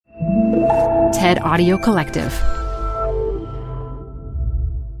TED Audio Collective.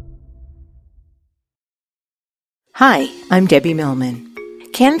 Hi, I'm Debbie Millman.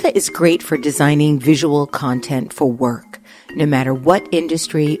 Canva is great for designing visual content for work, no matter what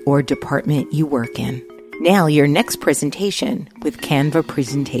industry or department you work in. Now your next presentation with Canva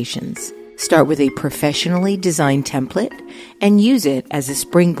Presentations. Start with a professionally designed template and use it as a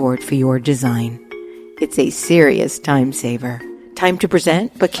springboard for your design. It's a serious time saver. Time to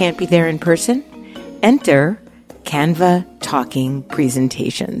present but can't be there in person? Enter Canva Talking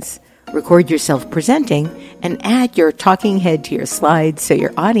Presentations. Record yourself presenting and add your talking head to your slides so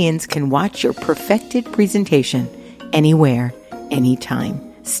your audience can watch your perfected presentation anywhere, anytime.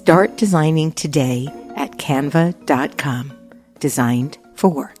 Start designing today at canva.com. Designed for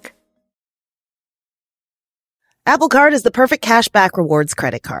work. Apple Card is the perfect cashback rewards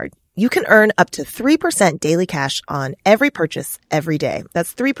credit card. You can earn up to 3% daily cash on every purchase every day.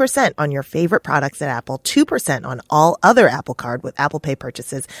 That's 3% on your favorite products at Apple, 2% on all other Apple Card with Apple Pay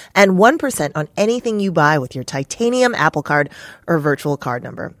purchases, and 1% on anything you buy with your titanium Apple Card or virtual card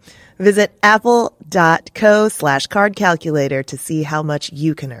number. Visit apple.co/card calculator to see how much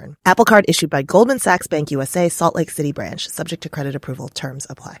you can earn. Apple Card issued by Goldman Sachs Bank USA, Salt Lake City branch. Subject to credit approval. Terms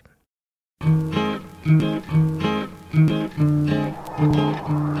apply.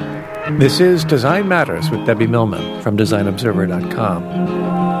 This is Design Matters with Debbie Millman from DesignObserver.com.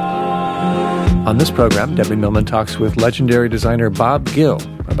 On this program, Debbie Millman talks with legendary designer Bob Gill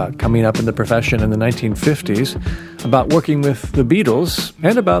about coming up in the profession in the 1950s, about working with the Beatles,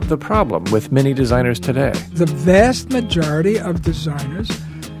 and about the problem with many designers today. The vast majority of designers,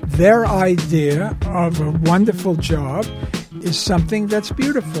 their idea of a wonderful job is something that's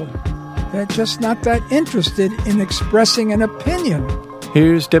beautiful. They're just not that interested in expressing an opinion.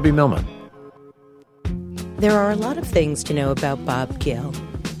 Here's Debbie Millman. There are a lot of things to know about Bob Gill,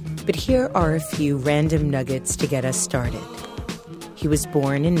 but here are a few random nuggets to get us started. He was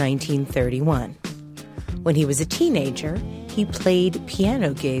born in 1931. When he was a teenager, he played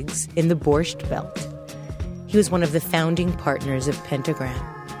piano gigs in the Borscht Belt. He was one of the founding partners of Pentagram.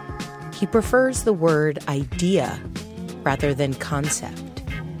 He prefers the word idea rather than concept.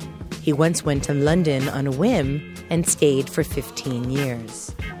 He once went to London on a whim and stayed for 15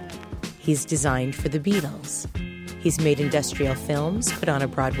 years. He's designed for the Beatles. He's made industrial films, put on a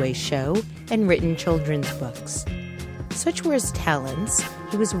Broadway show, and written children's books. Such were his talents,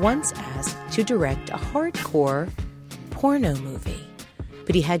 he was once asked to direct a hardcore porno movie,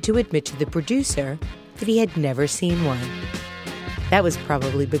 but he had to admit to the producer that he had never seen one. That was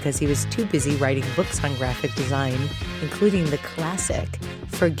probably because he was too busy writing books on graphic design, including the classic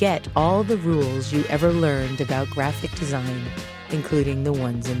Forget All the Rules You Ever Learned About Graphic Design, including the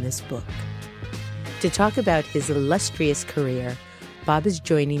ones in this book. To talk about his illustrious career, Bob is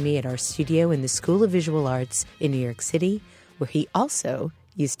joining me at our studio in the School of Visual Arts in New York City, where he also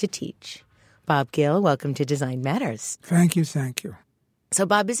used to teach. Bob Gill, welcome to Design Matters. Thank you, thank you. So,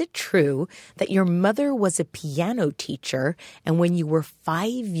 Bob, is it true that your mother was a piano teacher, and when you were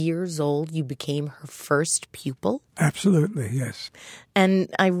 5 years old, you became her first pupil? Absolutely, yes. And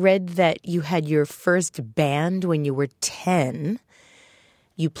I read that you had your first band when you were 10.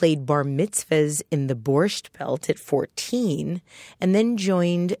 You played bar mitzvahs in the Borscht Belt at 14, and then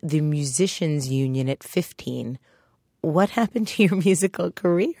joined the Musicians Union at 15. What happened to your musical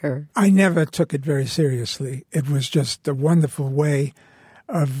career? I never took it very seriously. It was just a wonderful way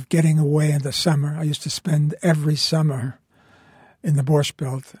of getting away in the summer. I used to spend every summer in the Borscht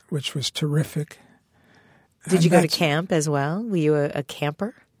Belt, which was terrific. Did you go to camp as well? Were you a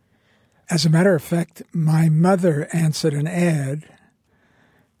camper? As a matter of fact, my mother answered an ad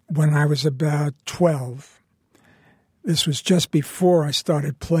when I was about 12. This was just before I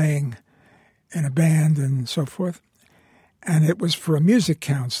started playing in a band and so forth. And it was for a music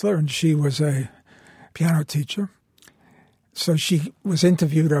counselor, and she was a piano teacher. So she was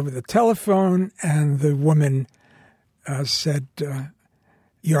interviewed over the telephone, and the woman said,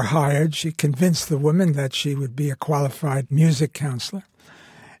 "You're hired." She convinced the woman that she would be a qualified music counselor.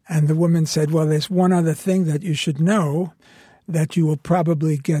 And the woman said, "Well, there's one other thing that you should know, that you will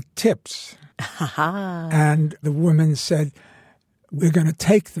probably get tips." And the woman said, "We're going to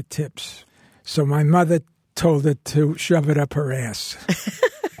take the tips." So my mother told her to shove it up her ass.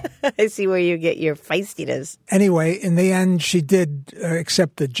 I see where you get your feistiness. Anyway, in the end, she did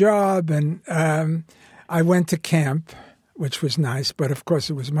accept the job, and I went to camp, which was nice. But, of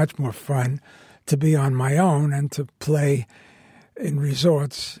course, it was much more fun to be on my own and to play in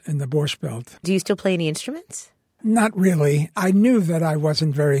resorts in the Borscht Belt. Do you still play any instruments? Not really. I knew that I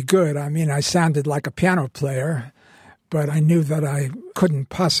wasn't very good. I mean, I sounded like a piano player, but I knew that I couldn't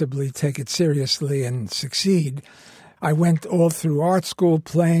possibly take it seriously and succeed. I went all through art school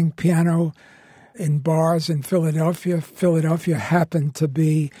playing piano in bars in Philadelphia. Philadelphia happened to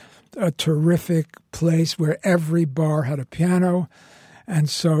be a terrific place where every bar had a piano, and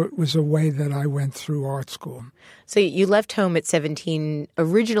so it was a way that I went through art school. So you left home at 17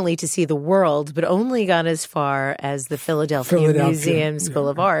 originally to see the world, but only got as far as the Philadelphia Museum School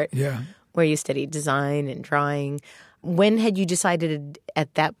of Art, where you studied design and drawing. When had you decided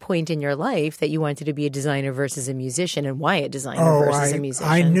at that point in your life that you wanted to be a designer versus a musician, and why a designer versus a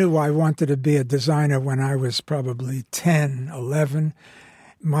musician? I knew I wanted to be a designer when I was probably 10, 11.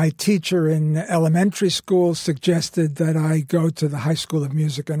 My teacher in elementary school suggested that I go to the High School of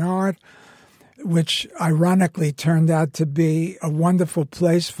Music and Art, which ironically turned out to be a wonderful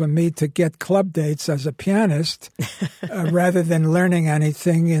place for me to get club dates as a pianist rather than learning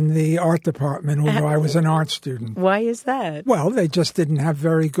anything in the art department, although I was an art student. Why is that? Well, they just didn't have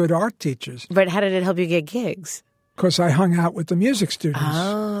very good art teachers. But how did it help you get gigs? Because I hung out with the music students.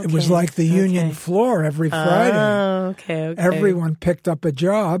 Oh, okay. It was like the union floor every Friday. Oh, okay. Everyone picked up a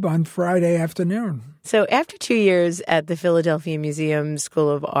job on Friday afternoon. So after 2 years at the Philadelphia Museum School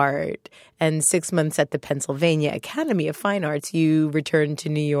of Art and 6 months at the Pennsylvania Academy of Fine Arts, you returned to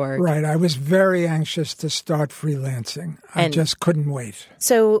New York. Right. I was very anxious to start freelancing. I just couldn't wait.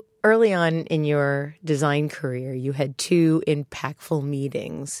 So early on in your design career, you had 2 impactful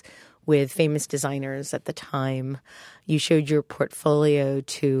meetings with famous designers at the time. You showed your portfolio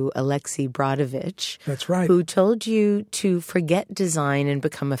to Alexei Brodovich. That's right. Who told you to forget design and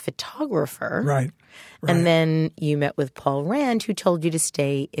become a photographer. Right. And then you met with Paul Rand, who told you to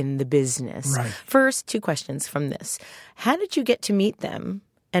stay in the business. Right. First, 2 questions from this. How did you get to meet them?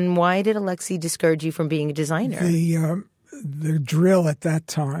 And why did Alexei discourage you from being a designer? The drill at that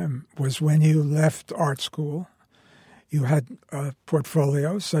time was when you left art school, you had a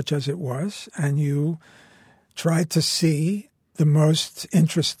portfolio, such as it was, and you tried to see the most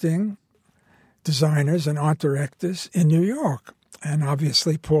interesting designers and art directors in New York. And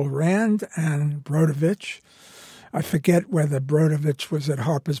obviously Paul Rand and Brodovich. I forget whether Brodovich was at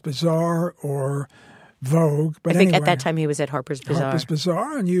Harper's Bazaar or Vogue. But I think anyway, at that time he was at Harper's Bazaar. Harper's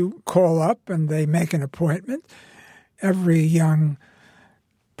Bazaar, and you call up and they make an appointment. Every young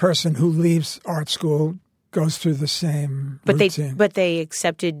person who leaves art school goes through the same routine. But they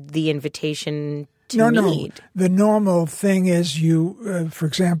accepted the invitation to meet. No. The normal thing is you, for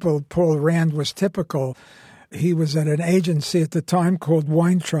example, Paul Rand was typical. He was at an agency at the time called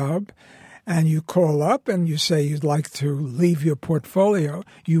Weintraub, and you call up and you say you'd like to leave your portfolio.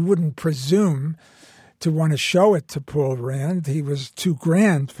 You wouldn't presume to want to show it to Paul Rand. He was too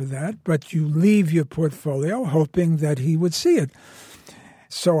grand for that, but you leave your portfolio hoping that he would see it.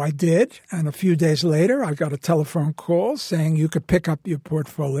 So I did, and a few days later, I got a telephone call saying you could pick up your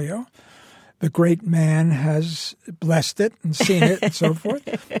portfolio. The great man has blessed it and seen it and so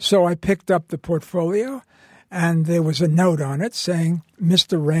forth. So I picked up the portfolio, and there was a note on it saying,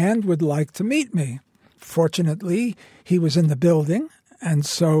 Mr. Rand would like to meet me. Fortunately, he was in the building, and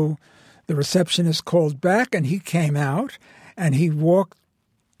so the receptionist called back, and he came out, and he walked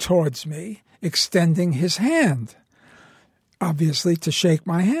towards me, extending his hand, obviously to shake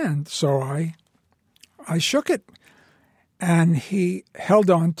my hand. So I shook it, and he held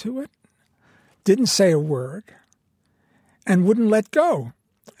on to it, didn't say a word, and wouldn't let go.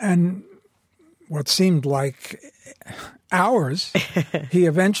 And what seemed like hours, he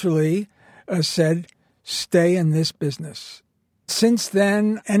eventually said, stay in this business. Since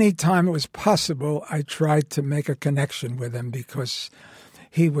then, any time it was possible, I tried to make a connection with him because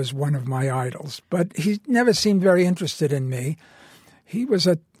he was one of my idols. But he never seemed very interested in me. He was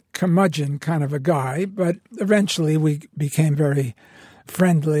a curmudgeon kind of a guy, but eventually we became very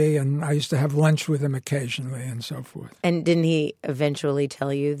friendly, and I used to have lunch with him occasionally and so forth. And didn't he eventually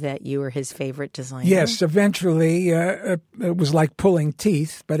tell you that you were his favorite designer? Yes, eventually. It was like pulling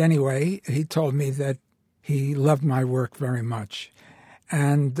teeth, but anyway, he told me that he loved my work very much.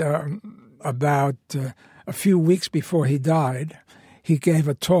 And about a few weeks before he died, he gave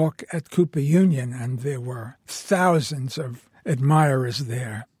a talk at Cooper Union, and there were thousands of admirers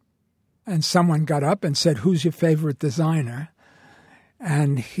there. And someone got up and said, who's your favorite designer?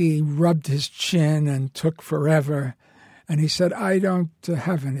 And he rubbed his chin and took forever. And he said, I don't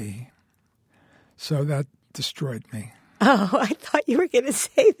have any. So that destroyed me. Oh, I thought you were going to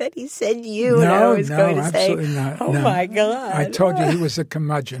say that he said you, and I was going to say, not. Oh, no. my God. I told you he was a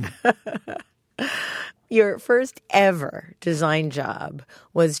curmudgeon. Your first ever design job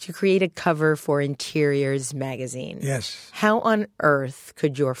was to create a cover for Interiors magazine. Yes. How on earth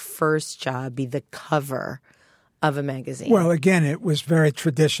could your first job be the cover of a magazine. Well, again, it was very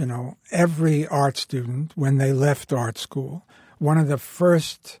traditional. Every art student, when they left art school, one of the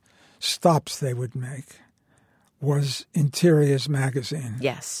first stops they would make was Interiors magazine.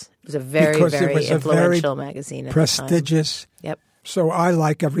 Yes. It was a very influential magazine at prestigious. The time. Yep. So I,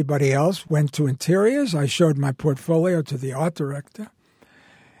 like everybody else, went to Interiors. I showed my portfolio to the art director,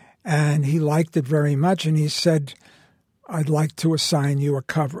 and he liked it very much, and he said, I'd like to assign you a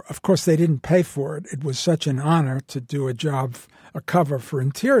cover. Of course, they didn't pay for it. It was such an honor to do a cover for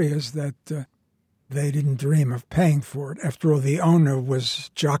Interiors that they didn't dream of paying for it. After all, the owner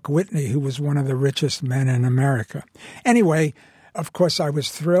was Jock Whitney, who was one of the richest men in America. Anyway, of course, I was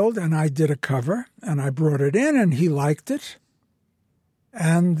thrilled, and I did a cover, and I brought it in, and he liked it,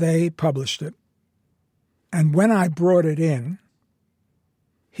 and they published it. And when I brought it in,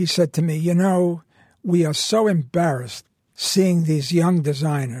 he said to me, you know, we are so embarrassed seeing these young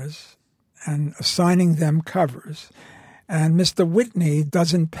designers and assigning them covers, and Mr. Whitney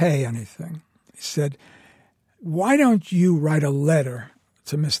doesn't pay anything. He said, why don't you write a letter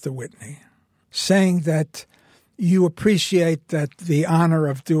to Mr. Whitney saying that you appreciate the honor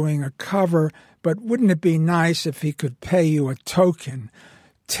of doing a cover, but wouldn't it be nice if he could pay you a token,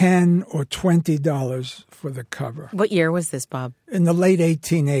 $10 or $20 for the cover? What year was this, Bob? In the late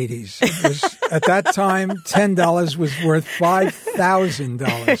 1880s. It was, at that time, $10 was worth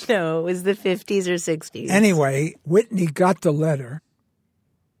 $5,000. No, it was the 50s or 60s. Anyway, Whitney got the letter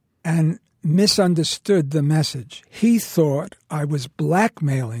and misunderstood the message. He thought I was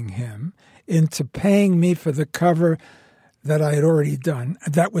blackmailing him into paying me for the cover that I had already done.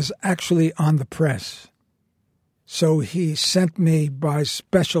 That was actually on the press. So he sent me by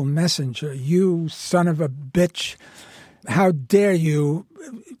special messenger, you son of a bitch, how dare you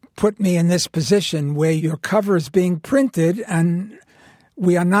put me in this position where your cover is being printed and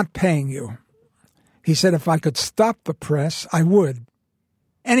we are not paying you. He said if I could stop the press, I would.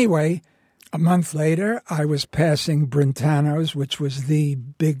 Anyway, a month later, I was passing Brentano's, which was the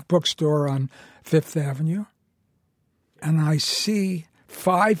big bookstore on Fifth Avenue, and I see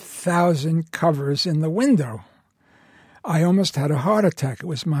 5,000 covers in the window. I almost had a heart attack. It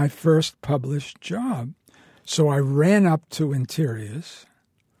was my first published job. So I ran up to Interiors,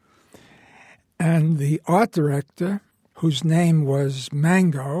 and the art director, whose name was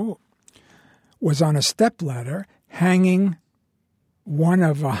Mango, was on a stepladder hanging one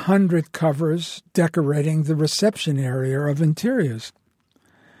of 100 covers decorating the reception area of Interiors.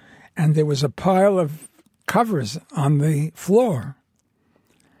 And there was a pile of covers on the floor.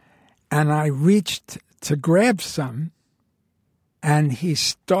 And I reached to grab some, and he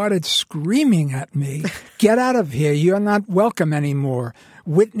started screaming at me, get out of here, you're not welcome anymore.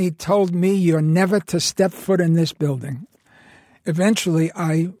 Whitney told me you're never to step foot in this building. Eventually,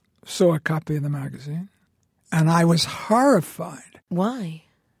 I saw a copy of the magazine, and I was horrified. Why?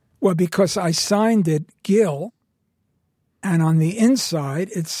 Well, because I signed it Gill, and on the inside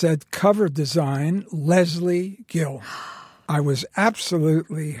it said cover design Leslie Gill. I was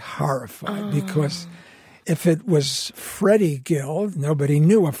absolutely horrified because if it was Freddie Gill, nobody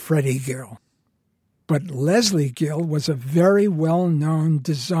knew of Freddie Gill. But Leslie Gill was a very well-known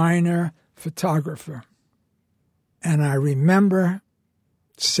designer photographer. And I remember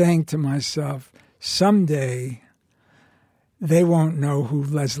saying to myself, someday they won't know who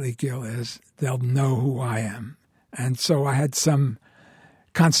Leslie Gill is. They'll know who I am. And so I had some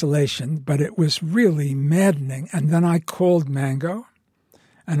consolation, but it was really maddening. And then I called Mango,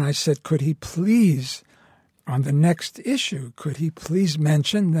 and I said, could he please, on the next issue, could he please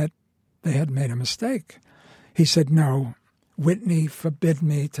mention that they had made a mistake? He said, no, Whitney forbid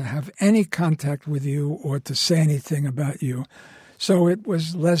me to have any contact with you or to say anything about you. So it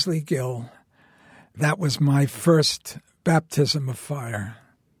was Leslie Gill. That was my first baptism of fire.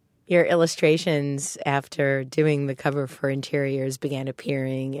 Your illustrations after doing the cover for Interiors began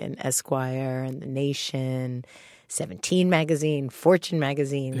appearing in Esquire and The Nation, 17 magazine, Fortune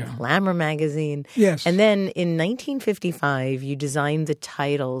magazine, Glamour magazine. Yes. And then in 1955, you designed the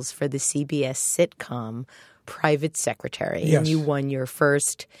titles for the CBS sitcom Private Secretary. Yes. And you won your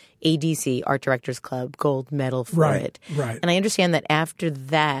first ADC, Art Directors Club, gold medal for it. Right. And I understand that after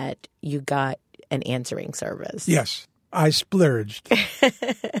that, you got an answering service. Yes. I splurged.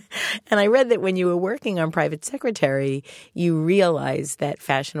 And I read that when you were working on Private Secretary, you realized that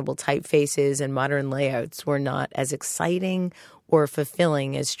fashionable typefaces and modern layouts were not as exciting or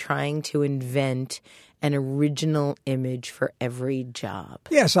fulfilling as trying to invent an original image for every job.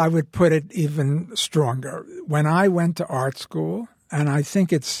 Yes, I would put it even stronger. When I went to art school, and I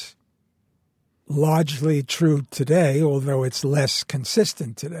think it's largely true today, although it's less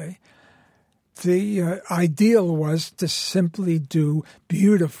consistent today, The ideal was to simply do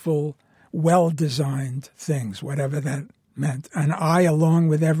beautiful, well-designed things, whatever that meant. And I, along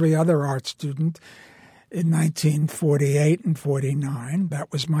with every other art student in 1948 and 49,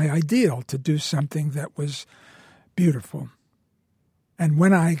 that was my ideal, to do something that was beautiful. And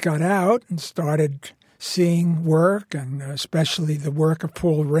when I got out and started seeing work, and especially the work of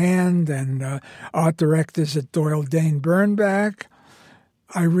Paul Rand and art directors at Doyle Dane Bernbach,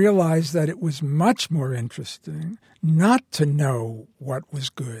 I realized that it was much more interesting not to know what was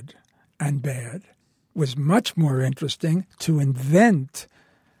good and bad. It was much more interesting to invent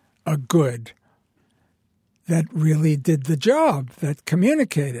a good that really did the job, that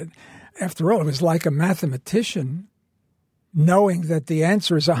communicated. After all, it was like a mathematician knowing that the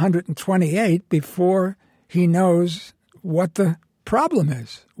answer is 128 before he knows what the problem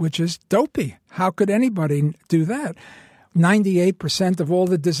is, which is dopey. How could anybody do that? 98% of all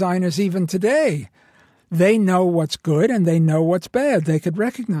the designers, even today, they know what's good and they know what's bad. They could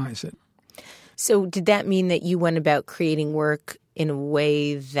recognize it. So did that mean that you went about creating work in a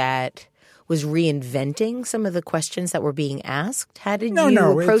way that was reinventing some of the questions that were being asked? How did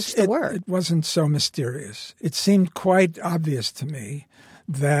you approach the work? It wasn't so mysterious. It seemed quite obvious to me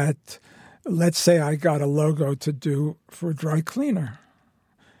that, let's say I got a logo to do for a dry cleaner.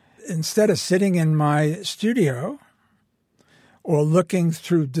 Instead of sitting in my studio or looking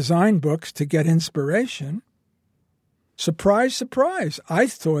through design books to get inspiration, surprise, surprise, I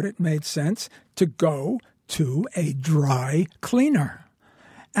thought it made sense to go to a dry cleaner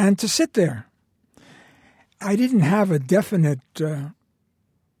and to sit there. I didn't have a definite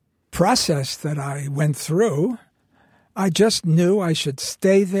process that I went through. I just knew I should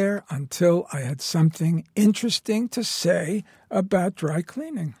stay there until I had something interesting to say about dry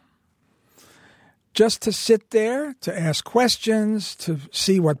cleaning. Just to sit there, to ask questions, to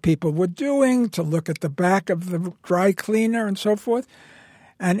see what people were doing, to look at the back of the dry cleaner and so forth.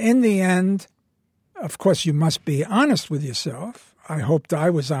 And in the end, of course, you must be honest with yourself. I hoped I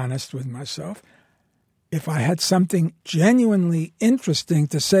was honest with myself. If I had something genuinely interesting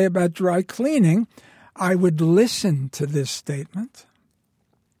to say about dry cleaning, I would listen to this statement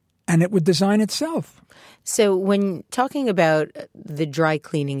and it would design itself. So when talking about the dry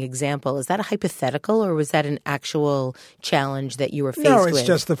cleaning example, is that a hypothetical or was that an actual challenge that you were faced with? No, it's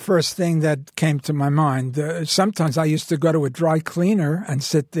just the first thing that came to my mind. Sometimes I used to go to a dry cleaner and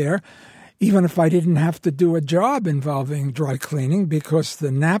sit there, even if I didn't have to do a job involving dry cleaning, because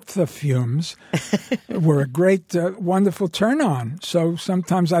the naphtha fumes were a great, wonderful turn-on. So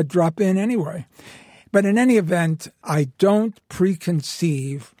sometimes I'd drop in anyway. But in any event, I don't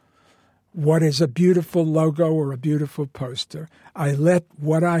preconceive what is a beautiful logo or a beautiful poster. I let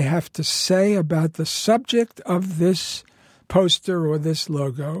what I have to say about the subject of this poster or this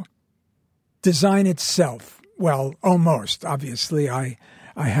logo design itself. Well, almost. Obviously, I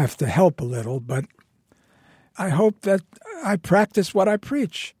have to help a little, but I hope that I practice what I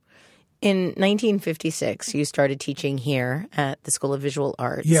preach. In 1956, you started teaching here at the School of Visual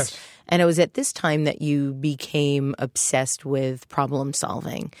Arts. Yes. And it was at this time that you became obsessed with problem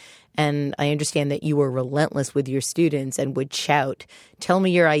solving. And I understand that you were relentless with your students and would shout, "Tell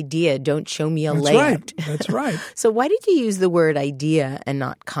me your idea, don't show me a layout." That's right. So why did you use the word idea and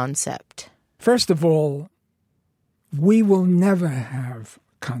not concept? First of all, we will never have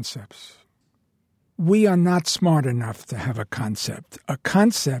concepts. We are not smart enough to have a concept. A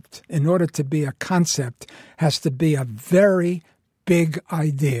concept, in order to be a concept, has to be a very big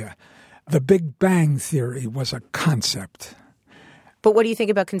idea. The Big Bang Theory was a concept. But what do you think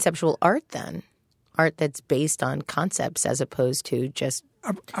about conceptual art then? Art that's based on concepts as opposed to just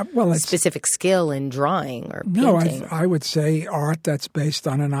specific skill in drawing or painting? No, I would say art that's based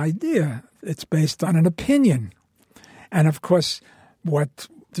on an idea. It's based on an opinion. And of course, what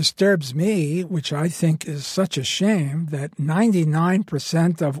disturbs me, which I think is such a shame, that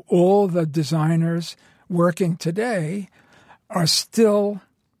 99% of all the designers working today are still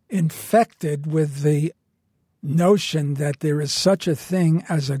infected with the notion that there is such a thing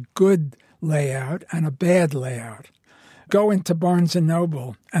as a good layout and a bad layout. Go into Barnes &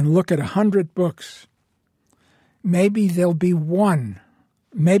 Noble and look at 100 books. Maybe there'll be one,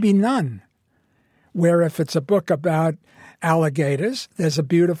 maybe none, where if it's a book about alligators, there's a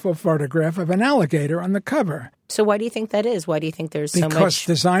beautiful photograph of an alligator on the cover. So why do you think that is? Why do you think there's so much? Because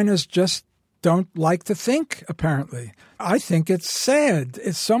designers just don't like to think, apparently. I think it's sad.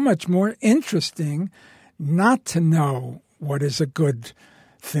 It's so much more interesting not to know what is a good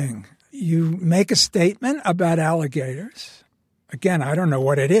thing. You make a statement about alligators. Again, I don't know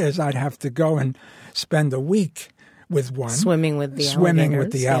what it is. I'd have to go and spend a week with one. Swimming with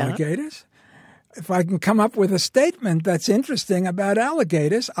the alligators. if I can come up with a statement that's interesting about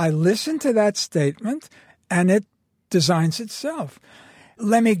alligators, I listen to that statement and it designs itself.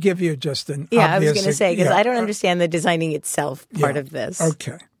 Let me give you just an obvious... I was going to say, because I don't understand the designing itself part of this.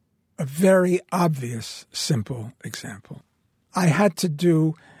 Okay. A very obvious, simple example. I had to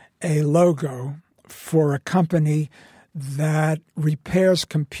do a logo for a company that repairs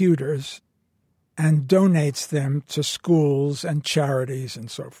computers and donates them to schools and charities and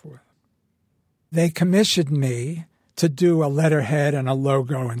so forth. They commissioned me to do a letterhead and a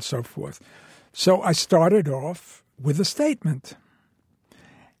logo and so forth. So I started off with a statement.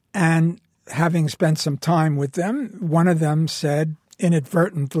 And having spent some time with them, one of them said,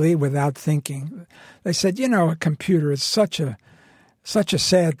 inadvertently, without thinking, they said, a computer is such a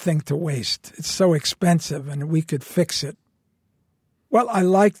sad thing to waste. It's so expensive and we could fix it. Well, I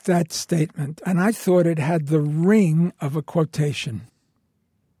liked that statement, and I thought it had the ring of a quotation.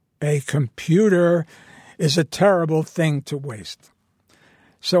 A computer is a terrible thing to waste.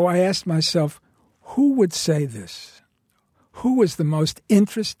 So I asked myself, who would say this? Who was the most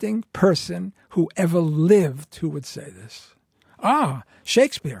interesting person who ever lived who would say this?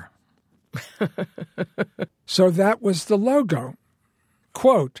 Shakespeare. So that was the logo.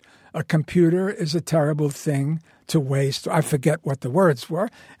 Quote, a computer is a terrible thing to waste. I forget what the words were.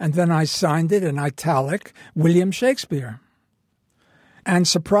 And then I signed it in italic, William Shakespeare. And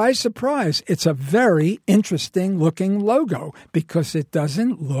surprise, surprise, it's a very interesting looking logo because it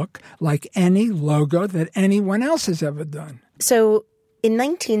doesn't look like any logo that anyone else has ever done. So in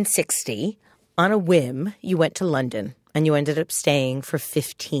 1960, on a whim, you went to London and you ended up staying for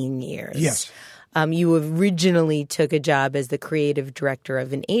 15 years. Yes. You originally took a job as the creative director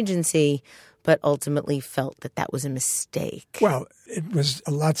of an agency, but ultimately felt that that was a mistake. Well, it was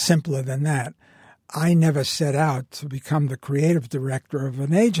a lot simpler than that. I never set out to become the creative director of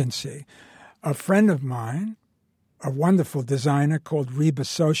an agency. A friend of mine, a wonderful designer called Reba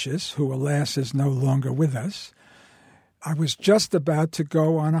Socius, who alas is no longer with us, I was just about to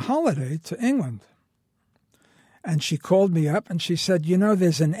go on a holiday to England. And she called me up and she said,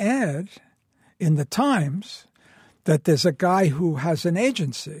 there's an ad in the Times that there's a guy who has an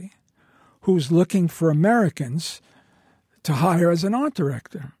agency who's looking for Americans to hire as an art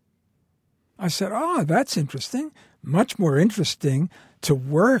director. I said, that's interesting. Much more interesting to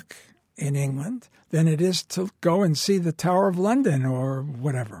work in England than it is to go and see the Tower of London or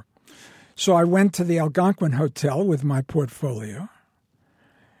whatever. So I went to the Algonquin Hotel with my portfolio,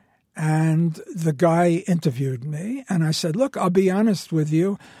 and the guy interviewed me, and I said, look, I'll be honest with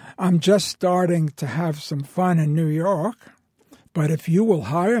you. I'm just starting to have some fun in New York, but if you will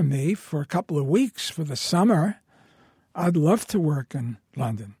hire me for a couple of weeks for the summer, I'd love to work in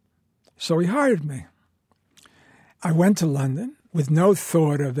London. So he hired me. I went to London with no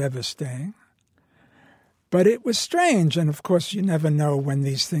thought of ever staying. But it was strange, and of course you never know when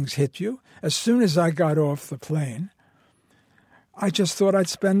these things hit you. As soon as I got off the plane, I just thought I'd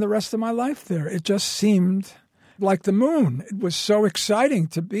spend the rest of my life there. It just seemed like the moon. It was so exciting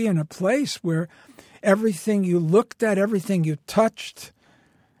to be in a place where everything you looked at, everything you touched,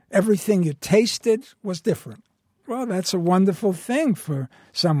 everything you tasted was different. Well, that's a wonderful thing for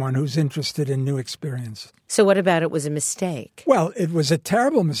someone who's interested in new experience. So what about it was a mistake? Well, it was a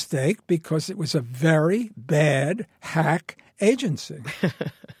terrible mistake because it was a very bad hack agency.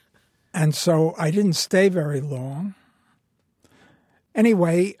 And so I didn't stay very long.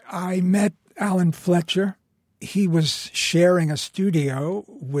 Anyway, I met Alan Fletcher. He was sharing a studio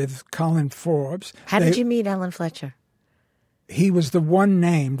with Colin Forbes. How did you meet Alan Fletcher? He was the one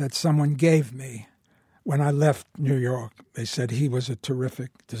name that someone gave me when I left New York. They said he was a terrific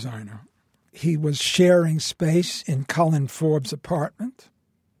designer. He was sharing space in Colin Forbes' apartment,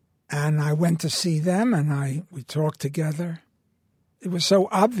 and I went to see them, and we talked together. It was so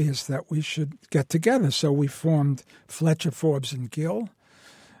obvious that we should get together, so we formed Fletcher, Forbes & Gill,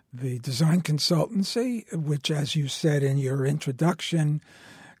 the design consultancy, which, as you said in your introduction,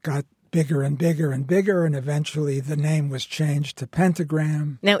 got bigger and bigger and bigger, and eventually the name was changed to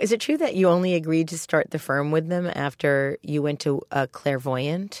Pentagram. Now, is it true that you only agreed to start the firm with them after you went to a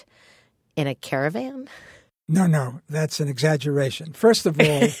clairvoyant in a caravan? No, that's an exaggeration. First of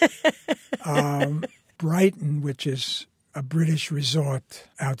all, Brighton, which is a British resort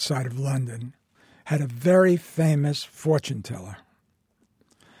outside of London, had a very famous fortune teller.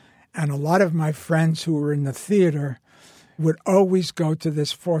 And a lot of my friends who were in the theater would always go to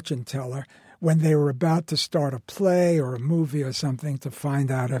this fortune teller when they were about to start a play or a movie or something to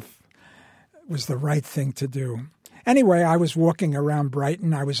find out if it was the right thing to do. Anyway, I was walking around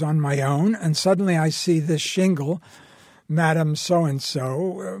Brighton. I was on my own, and suddenly I see this shingle Madam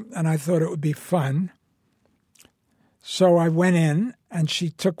So-and-so, and I thought it would be fun. So I went in, and she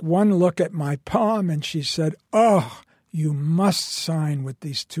took one look at my palm, and she said, "Oh, you must sign with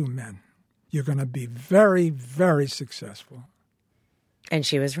these two men. You're going to be very, very successful." And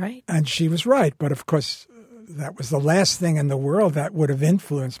she was right. And she was right. But, of course, that was the last thing in the world that would have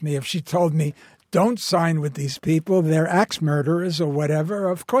influenced me. If she told me, "Don't sign with these people, they're axe murderers," or whatever,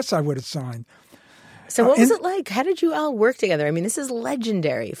 of course I would have signed. So what was it like? How did you all work together? I mean, this is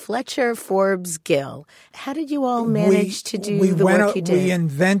legendary. Fletcher, Forbes, Gill. How did you all manage to do the work you did? We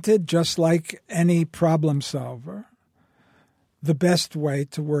invented, just like any problem solver, the best way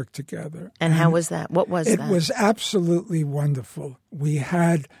to work together. And how was that? What was that? It was absolutely wonderful. We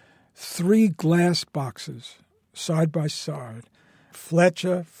had 3 glass boxes side by side,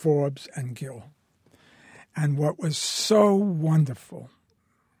 Fletcher, Forbes, and Gill. And what was so wonderful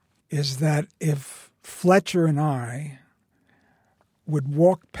is that if Fletcher and I would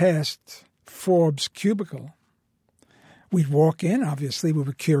walk past Forbes' cubicle, we'd walk in, obviously, we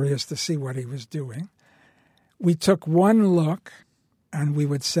were curious to see what he was doing. We took one look, and we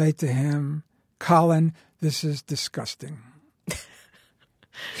would say to him, "Colin, this is disgusting."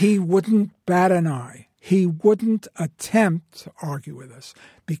 He wouldn't bat an eye. He wouldn't attempt to argue with us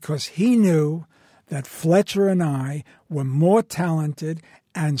because he knew that Fletcher and I were more talented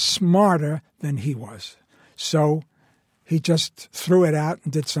and smarter than he was. So he just threw it out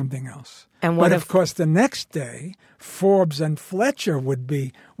and did something else. But of course, the next day, Forbes and Fletcher would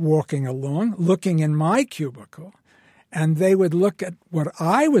be walking along, looking in my cubicle, and they would look at what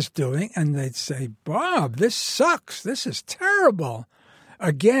I was doing, and they'd say, "Bob, this sucks. This is terrible."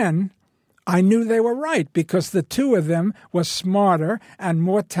 Again, I knew they were right because the two of them were smarter and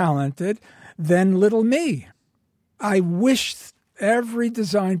more talented than little me. I wish every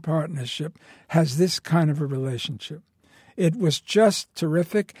design partnership has this kind of a relationship. It was just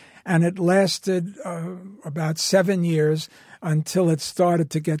terrific, and it lasted about 7 years until it started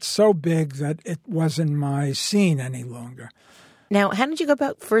to get so big that it wasn't my scene any longer. Now, how did you go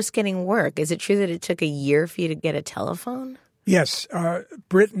about first getting work? Is it true that it took a year for you to get a telephone? Yes.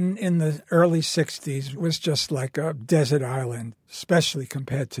 Britain in the early 60s was just like a desert island, especially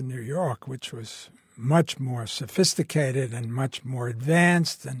compared to New York, which was much more sophisticated and much more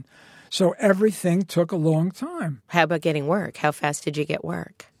advanced. And so everything took a long time. How about getting work? How fast did you get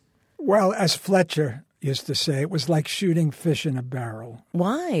work? Well, as Fletcher used to say, it was like shooting fish in a barrel.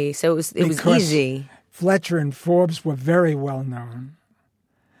 Why? So it was easy. Fletcher and Forbes were very well known.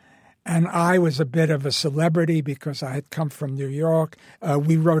 And I was a bit of a celebrity because I had come from New York.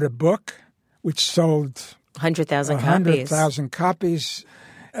 We wrote a book which sold 100,000 copies. 100,000 copies.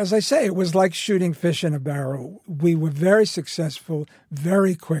 As I say, it was like shooting fish in a barrel. We were very successful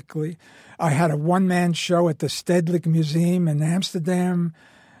very quickly. I had a one-man show at the Stedelijk Museum in Amsterdam.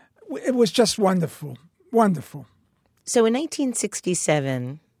 It was just wonderful, wonderful. So in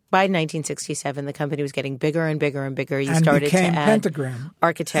 1967, by 1967, the company was getting bigger and bigger and bigger. You started to add Pentagram.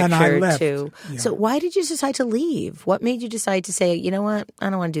 Architecture and I left. too. Yeah. So why did you decide to leave? What made you decide to say, "You know what, I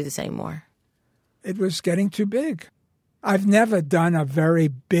don't want to do this anymore"? It was getting too big. I've never done a very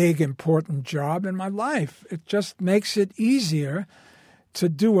big, important job in my life. It just makes it easier to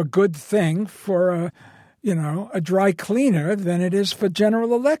do a good thing for a dry cleaner than it is for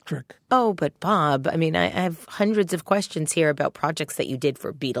General Electric. Oh, but Bob, I mean, I have hundreds of questions here about projects that you did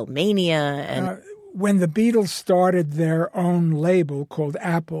for Beatlemania. And when the Beatles started their own label called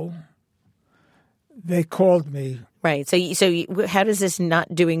Apple, they called me. Right. So how does this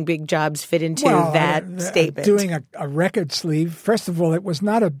not doing big jobs fit into that statement? Doing a record sleeve. First of all, it was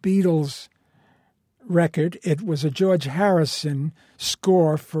not a Beatles record. It was a George Harrison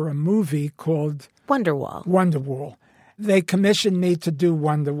score for a movie called Wonderwall. They commissioned me to do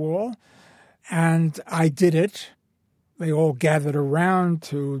Wonderwall, and I did it. They all gathered around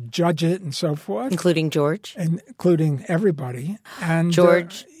to judge it and so forth. Including George? Including everybody. And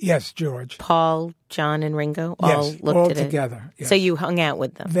George? Yes, George. Paul, John, and Ringo all looked at it? Together. Yes. So you hung out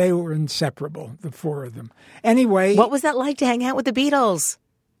with them? They were inseparable, the four of them. Anyway. What was that like to hang out with the Beatles?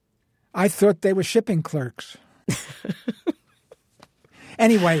 I thought they were shipping clerks.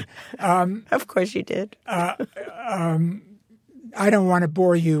 Anyway. Of course you did. I don't want to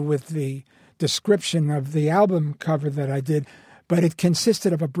bore you with the description of the album cover that I did, but it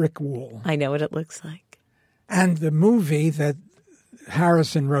consisted of a brick wall. I know what it looks like. And the movie that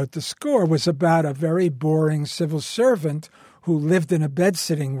Harrison wrote the score was about a very boring civil servant who lived in a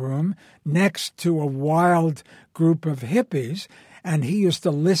bed-sitting room next to a wild group of hippies, and he used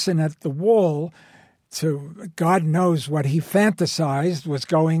to listen at the wall to God knows what he fantasized was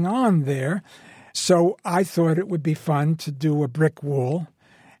going on there. So I thought it would be fun to do a brick wall.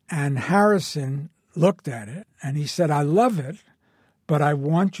 And Harrison looked at it and he said, I love it, but I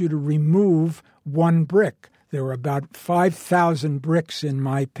want you to remove one brick. There were about 5,000 bricks in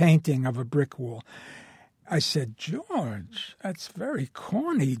my painting of a brick wall. I said, George, that's very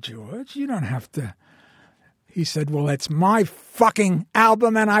corny, George. You don't have to. He said, well, it's my fucking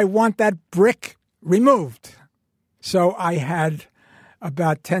album and I want that brick removed. So I had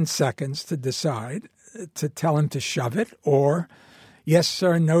about 10 seconds to decide to tell him to shove it or, yes,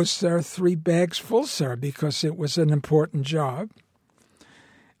 sir, no, sir, 3 bags full, sir, because it was an important job.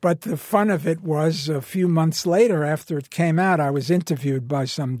 But the fun of it was a few months later after it came out, I was interviewed by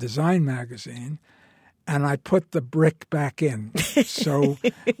some design magazine and I put the brick back in. So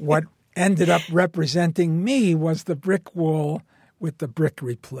what ended up representing me was the brick wall with the brick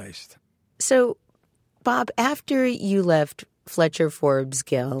replaced. So, Bob, after you left Fletcher Forbes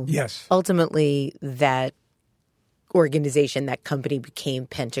Gill, yes, ultimately that organization, that company became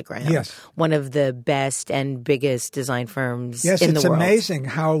Pentagram, yes, one of the best and biggest design firms yes, in the world. Yes, it's amazing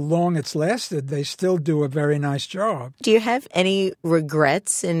how long it's lasted. They still do a very nice job. Do you have any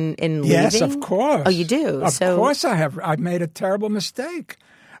regrets in leaving? Yes, of course. Oh, you do? Of course I have. I've made a terrible mistake.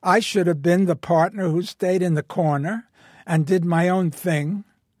 I should have been the partner who stayed in the corner and did my own thing,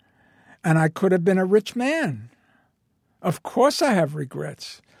 and I could have been a rich man. Of course I have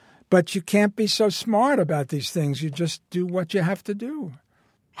regrets. But you can't be so smart about these things. You just do what you have to do.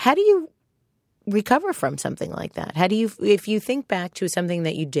 How do you recover from something like that? How do you, if you think back to something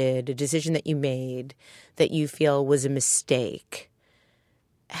that you did, a decision that you made that you feel was a mistake,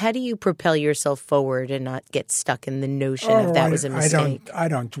 how do you propel yourself forward and not get stuck in the notion of that was a mistake? I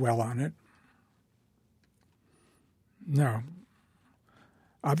don't dwell on it. No.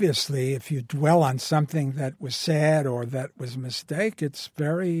 Obviously, if you dwell on something that was sad or that was a mistake, it's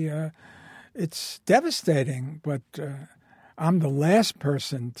it's devastating. But I'm the last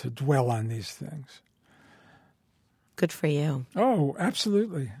person to dwell on these things. Good for you. Oh,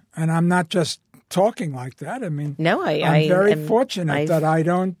 absolutely. And I'm not just talking like that. I mean, no, I'm very fortunate that I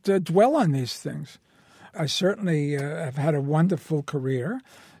don't dwell on these things. I certainly have had a wonderful career,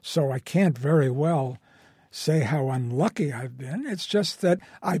 so I can't very well say how unlucky I've been. It's just that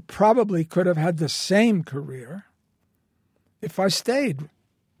I probably could have had the same career if I stayed.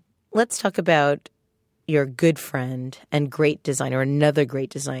 Let's talk about your good friend and great designer, another great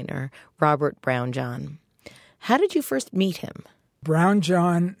designer, Robert Brownjohn. How did you first meet him?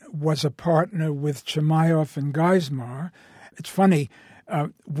 Brownjohn was a partner with Chimaev and Geismar. It's funny,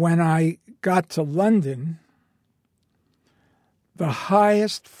 when I got to London, the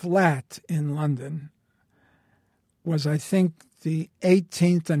highest flat in London was, I think, the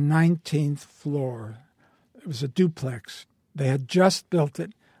 18th and 19th floor. It was a duplex. They had just built it.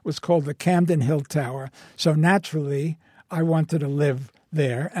 It was called the Camden Hill Tower. So naturally, I wanted to live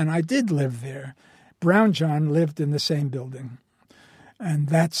there, and I did live there. Brownjohn lived in the same building, and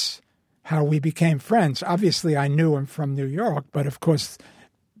that's how we became friends. Obviously, I knew him from New York, but of course,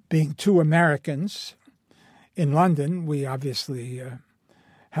 being two Americans in London, we obviously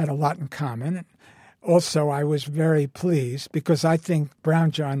had a lot in common. Also, I was very pleased because I think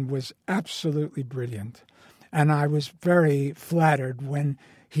Brownjohn was absolutely brilliant. And I was very flattered when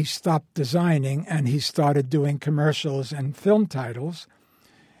he stopped designing and he started doing commercials and film titles.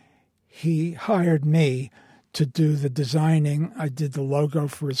 He hired me to do the designing. I did the logo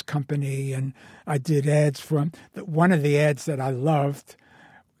for his company and I did ads for him. One of the ads that I loved,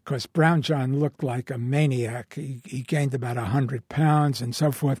 because Brownjohn looked like a maniac. He gained about 100 pounds and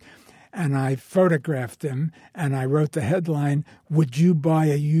so forth. And I photographed him, and I wrote the headline, "Would you buy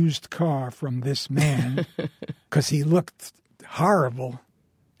a used car from this man?" Because he looked horrible.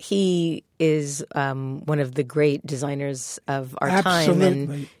 He is one of the great designers of our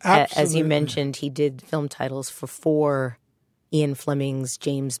Absolutely. time. And as you mentioned, he did film titles for 4 Ian Fleming's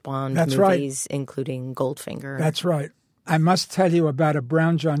James Bond movies, right, including Goldfinger. That's right. I must tell you about a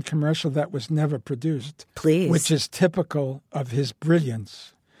Brownjohn commercial that was never produced. Please. Which is typical of his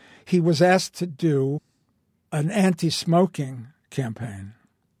brilliance. He was asked to do an anti-smoking campaign.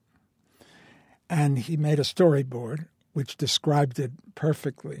 And he made a storyboard which described it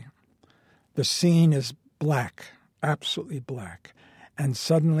perfectly. The scene is black, absolutely black. And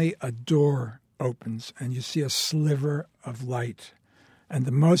suddenly a door opens and you see a sliver of light. And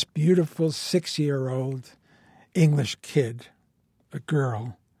the most beautiful 6-year-old English kid, a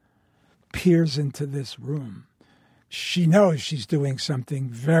girl, peers into this room. She knows she's doing something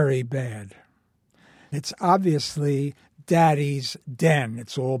very bad. It's obviously Daddy's den.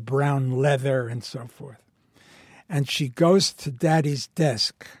 It's all brown leather and so forth. And she goes to Daddy's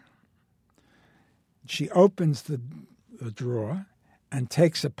desk She opens the drawer and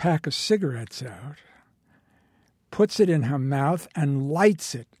takes a pack of cigarettes out, puts it in her mouth, and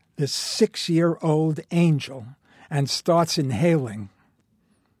lights it, this 6-year-old angel, and starts inhaling.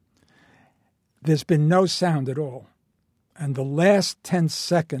 There's been no sound at all. And the last 10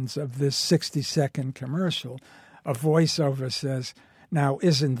 seconds of this 60-second commercial, a voiceover says, "Now,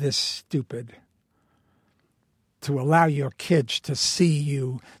 isn't this stupid? To allow your kids to see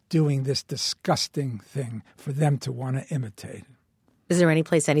you doing this disgusting thing for them to want to imitate." Is there any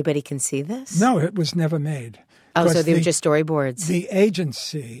place anybody can see this? No, it was never made. Oh, so they were just storyboards. The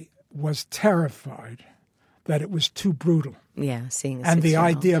agency was terrified that it was too brutal. Yeah, seeing a and the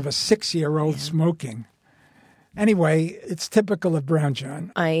 6-year-old. idea of a 6-year-old smoking. Anyway, it's typical of Brown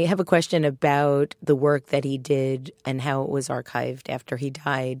John. I have a question about the work that he did and how it was archived after he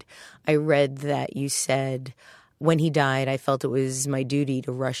died. I read that you said, when he died, I felt it was my duty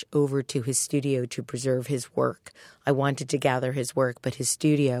to rush over to his studio to preserve his work. I wanted to gather his work, but his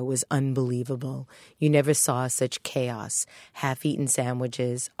studio was unbelievable. You never saw such chaos, half-eaten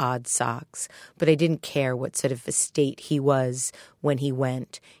sandwiches, odd socks. But I didn't care what sort of a state he was when he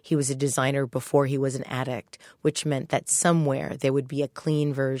went. He was a designer before he was an addict, which meant that somewhere there would be a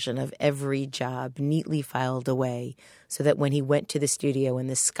clean version of every job neatly filed away so that when he went to the studio in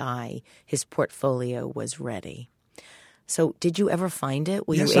the sky, his portfolio was ready. So did you ever find it?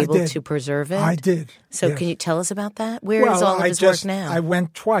 Were Yes, you able I did. to preserve it? I did. So yes. can you tell us about that? Where is all of his work now? I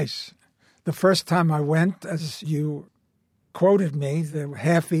went twice. The first time I went, as you quoted me, there were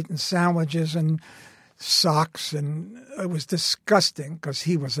half-eaten sandwiches and socks, and it was disgusting because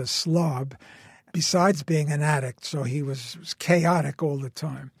he was a slob, besides being an addict, so he was chaotic all the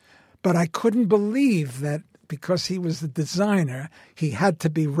time. But I couldn't believe that because he was the designer, he had to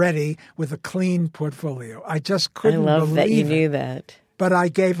be ready with a clean portfolio. I just couldn't believe it. I love that you knew that. But I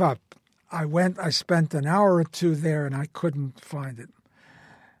gave up. I spent an hour or two there, and I couldn't find it.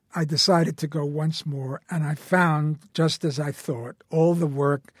 I decided to go once more, and I found, just as I thought, all the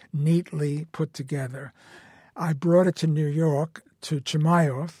work neatly put together. I brought it to New York, to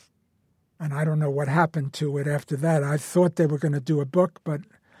Chimaev, and I don't know what happened to it after that. I thought they were going to do a book, but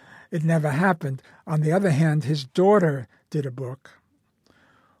it never happened. On the other hand, his daughter did a book.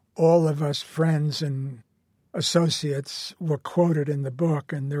 All of us friends and associates were quoted in the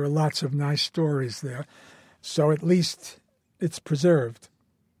book, and there are lots of nice stories there. So at least it's preserved.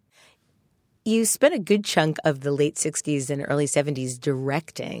 You spent a good chunk of the late 60s and early 70s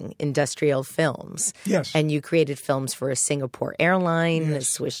directing industrial films. Yes. And you created films for a Singapore airline, a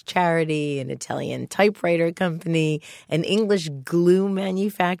Swiss charity, an Italian typewriter company, an English glue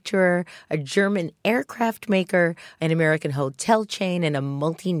manufacturer, a German aircraft maker, an American hotel chain, and a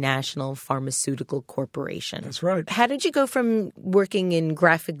multinational pharmaceutical corporation. That's right. How did you go from working in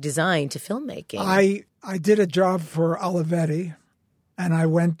graphic design to filmmaking? I did a job for Olivetti. And I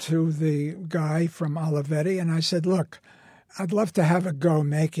went to the guy from Olivetti and I said, look, I'd love to have a go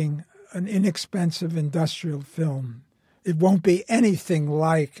making an inexpensive industrial film. It won't be anything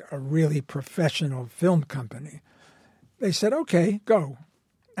like a really professional film company. They said, okay, go.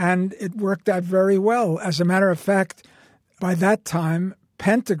 And it worked out very well. As a matter of fact, by that time,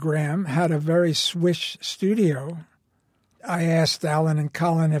 Pentagram had a very swish studio. I asked Alan and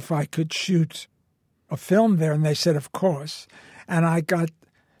Colin if I could shoot a film there, and they said, of course. And I got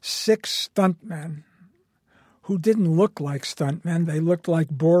 6 stuntmen who didn't look like stuntmen. They looked like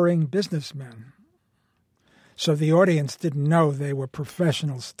boring businessmen. So the audience didn't know they were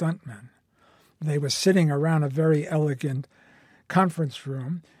professional stuntmen. They were sitting around a very elegant conference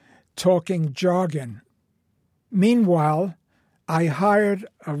room talking jargon. Meanwhile, I hired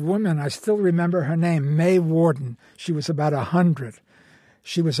a woman, I still remember her name, May Warden. She was about 100.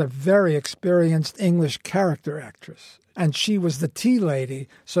 She was a very experienced English character actress. And she was the tea lady,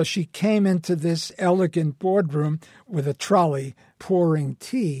 so she came into this elegant boardroom with a trolley pouring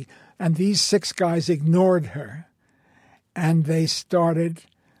tea, and these 6 guys ignored her, and they started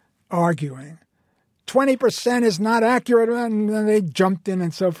arguing. 20% is not accurate, and then they jumped in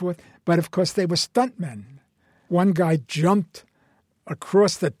and so forth. But, of course, they were stuntmen. One guy jumped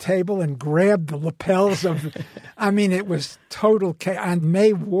across the table and grabbed the lapels of it was total chaos. And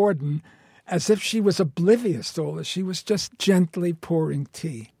May Warden, as if she was oblivious to all this. She was just gently pouring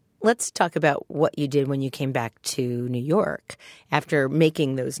tea. Let's talk about what you did when you came back to New York. After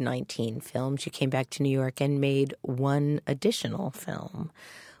making those 19 films, you came back to New York and made one additional film,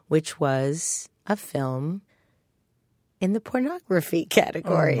 which was a film in the pornography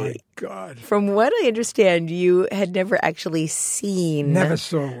category. Oh, my God. From what I understand, you had never actually seen Never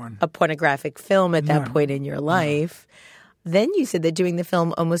saw one. a pornographic film at that point in your life. Then you said that doing the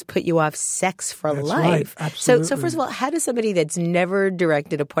film almost put you off sex for That's life. Right. Absolutely. So first of all, how does somebody that's never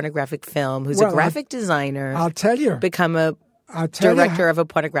directed a pornographic film, who's a graphic designer, I'll tell you, become a director of a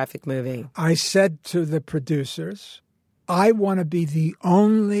pornographic movie? I said to the producers, I want to be the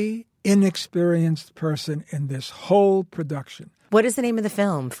only inexperienced person in this whole production. What is the name of the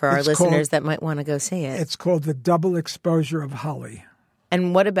film for our listeners that might want to go see it? It's called The Double Exposure of Holly.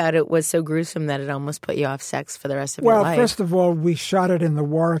 And what about it was so gruesome that it almost put you off sex for the rest of your life? Well, first of all, we shot it in the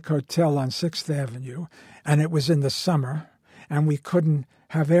Warwick Hotel on 6th Avenue, and it was in the summer, and we couldn't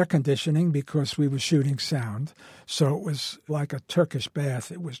have air conditioning because we were shooting sound. So it was like a Turkish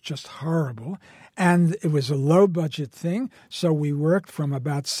bath. It was just horrible. And it was a low-budget thing, so we worked from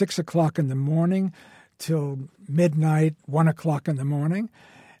about 6 o'clock in the morning till midnight, 1 o'clock in the morning.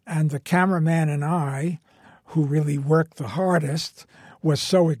 And the cameraman and I, who really worked the hardest, was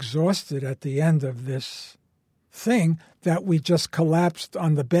so exhausted at the end of this thing that we just collapsed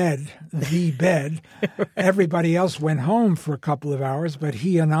on the bed. Everybody else went home for a couple of hours, but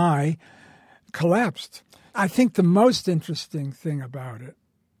he and I collapsed. I think the most interesting thing about it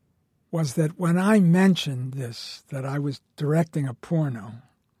was that when I mentioned this, that I was directing a porno,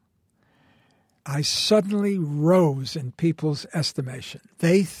 I suddenly rose in people's estimation.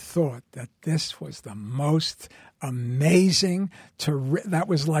 They thought that this was the most amazing. That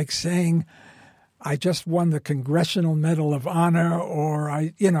was like saying, I just won the Congressional Medal of Honor,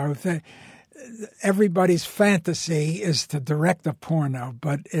 or everybody's fantasy is to direct a porno,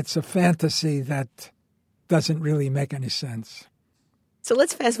 but it's a fantasy that doesn't really make any sense. So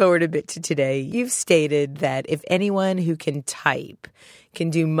let's fast forward a bit to today. You've stated that if anyone who can type can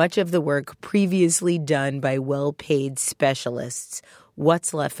do much of the work previously done by well-paid specialists,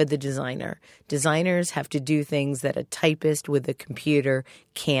 what's left for the designer? Designers have to do things that a typist with a computer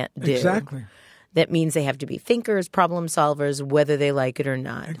can't do. Exactly. That means they have to be thinkers, problem solvers, whether they like it or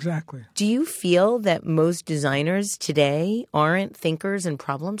not. Exactly. Do you feel that most designers today aren't thinkers and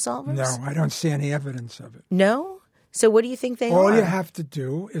problem solvers? No, I don't see any evidence of it. No? So what do you think they are? All you have to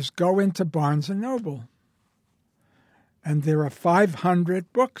do is go into Barnes & Noble. And there are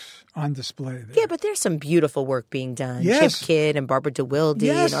 500 books on display there. Yeah, but there's some beautiful work being done. Yes. Chip Kidd and Barbara DeWilde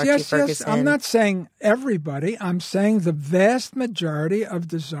and Archie Ferguson. Yes. I'm not saying everybody. I'm saying the vast majority of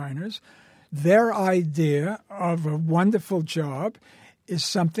designers, their idea of a wonderful job is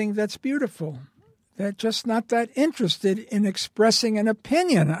something that's beautiful. They're just not that interested in expressing an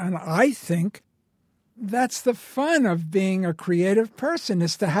opinion. And I think that's the fun of being a creative person,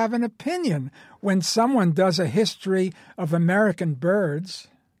 is to have an opinion. When someone does a history of American birds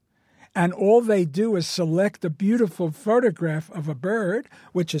and all they do is select a beautiful photograph of a bird,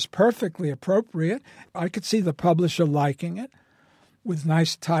 which is perfectly appropriate, I could see the publisher liking it with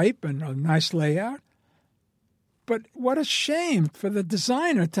nice type and a nice layout. But what a shame for the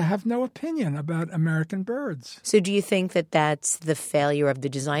designer to have no opinion about American birds. So do you think that that's the failure of the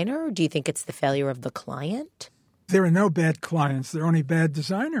designer, or do you think it's the failure of the client? There are no bad clients. There are only bad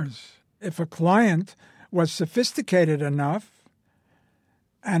designers. If a client was sophisticated enough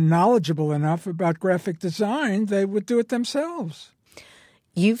and knowledgeable enough about graphic design, they would do it themselves.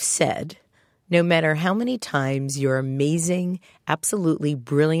 You've said no matter how many times your amazing, absolutely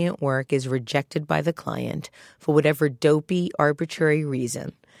brilliant work is rejected by the client for whatever dopey, arbitrary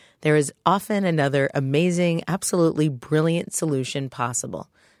reason, there is often another amazing, absolutely brilliant solution possible.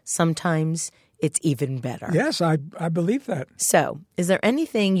 Sometimes it's even better. Yes, I believe that. So, is there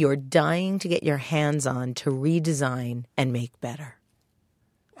anything you're dying to get your hands on to redesign and make better?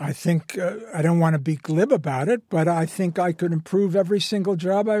 I think, I don't want to be glib about it, but I think I could improve every single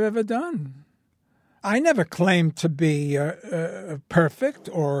job I've ever done. I never claimed to be perfect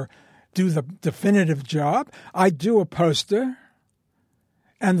or do the definitive job. I do a poster,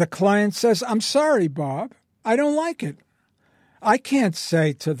 and the client says, I'm sorry, Bob, I don't like it. I can't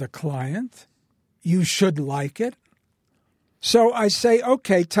say to the client, you should like it. So I say,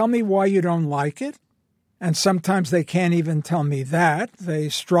 okay, tell me why you don't like it. And sometimes they can't even tell me that. They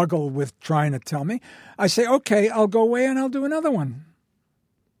struggle with trying to tell me. I say, okay, I'll go away and I'll do another one.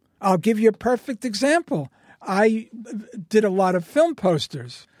 I'll give you a perfect example. I did a lot of film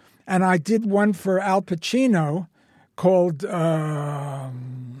posters, and I did one for Al Pacino called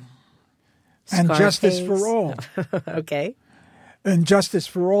And Justice for All. Okay. And Justice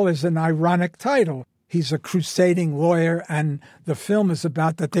for All is an ironic title. He's a crusading lawyer, and the film is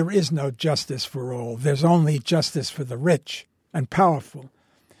about that there is no justice for all. There's only justice for the rich and powerful.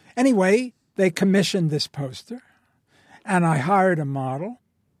 Anyway, they commissioned this poster, and I hired a model,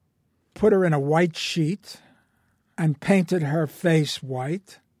 put her in a white sheet, and painted her face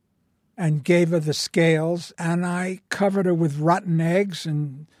white, and gave her the scales, and I covered her with rotten eggs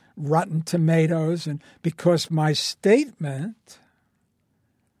and rotten tomatoes, and because my statement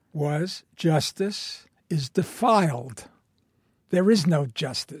was justice is defiled. There is no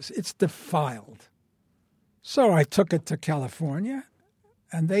justice. It's defiled. So I took it to California,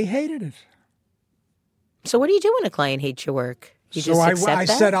 and they hated it. So what do you do when a client hates your work? You so just I accept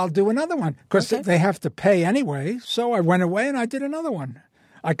that? said I'll do another one because Okay. they have to pay anyway. So I went away and I did another one.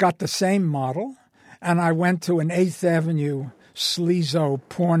 I got the same model, and I went to an 8th Avenue sleazo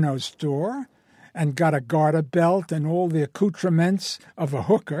porno store and got a garter belt and all the accoutrements of a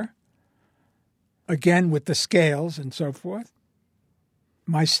hooker, again with the scales and so forth.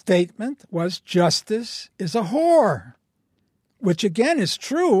 My statement was justice is a whore, which again is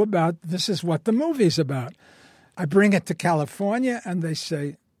true about this is what the movie's about. I bring it to California and they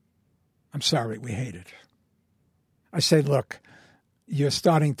say, I'm sorry, we hate it. I say, look, you're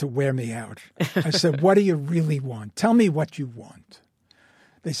starting to wear me out. I said, what do you really want? Tell me what you want.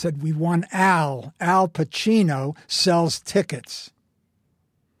 They said, we want Al. Al Pacino sells tickets.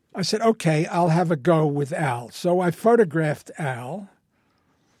 I said, okay, I'll have a go with Al. So I photographed Al.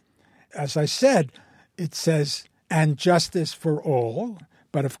 As I said, it says, and justice for all.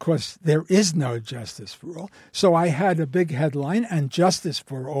 But of course, there is no justice for all. So I had a big headline, and justice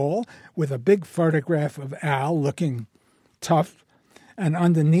for all, with a big photograph of Al looking tough. And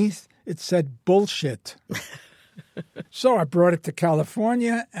underneath, it said bullshit. So I brought it to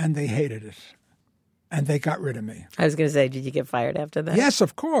California, and they hated it. And they got rid of me. I was going to say, did you get fired after that? Yes,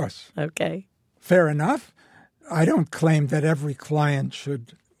 of course. Okay. Fair enough. I don't claim that every client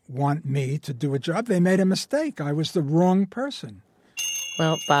should want me to do a job. They made a mistake. I was the wrong person.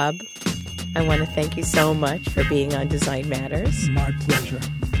 Well, Bob, I want to thank you so much for being on Design Matters. My pleasure.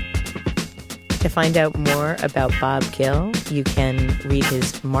 To find out more about Bob Gill, you can read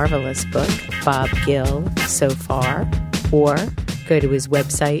his marvelous book, Bob Gill So Far, or go to his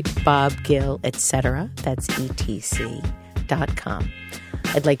website, BobGill, etc. That's etc.com.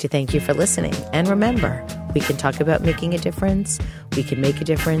 I'd like to thank you for listening. And remember, we can talk about making a difference, we can make a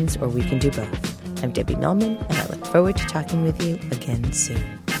difference, or we can do both. I'm Debbie Millman, and I look forward to talking with you again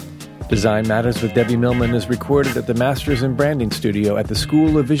soon. Design Matters with Debbie Millman is recorded at the Masters in Branding Studio at the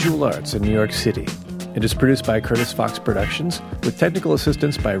School of Visual Arts in New York City. It is produced by Curtis Fox Productions with technical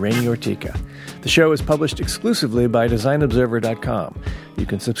assistance by Rainey Ortica. The show is published exclusively by DesignObserver.com. You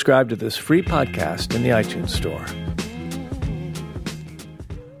can subscribe to this free podcast in the iTunes Store.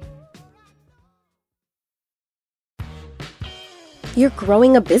 You're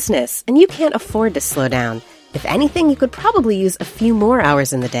growing a business, and you can't afford to slow down. If anything, you could probably use a few more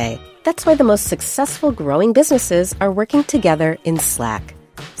hours in the day. That's why the most successful growing businesses are working together in Slack.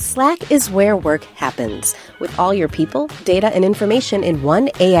 Slack is where work happens, with all your people, data, and information in one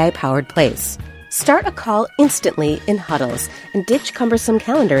AI-powered place. Start a call instantly in huddles and ditch cumbersome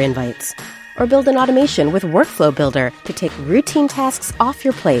calendar invites. Or build an automation with Workflow Builder to take routine tasks off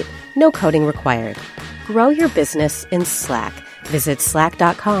your plate, no coding required. Grow your business in Slack. Visit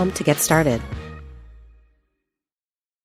slack.com to get started.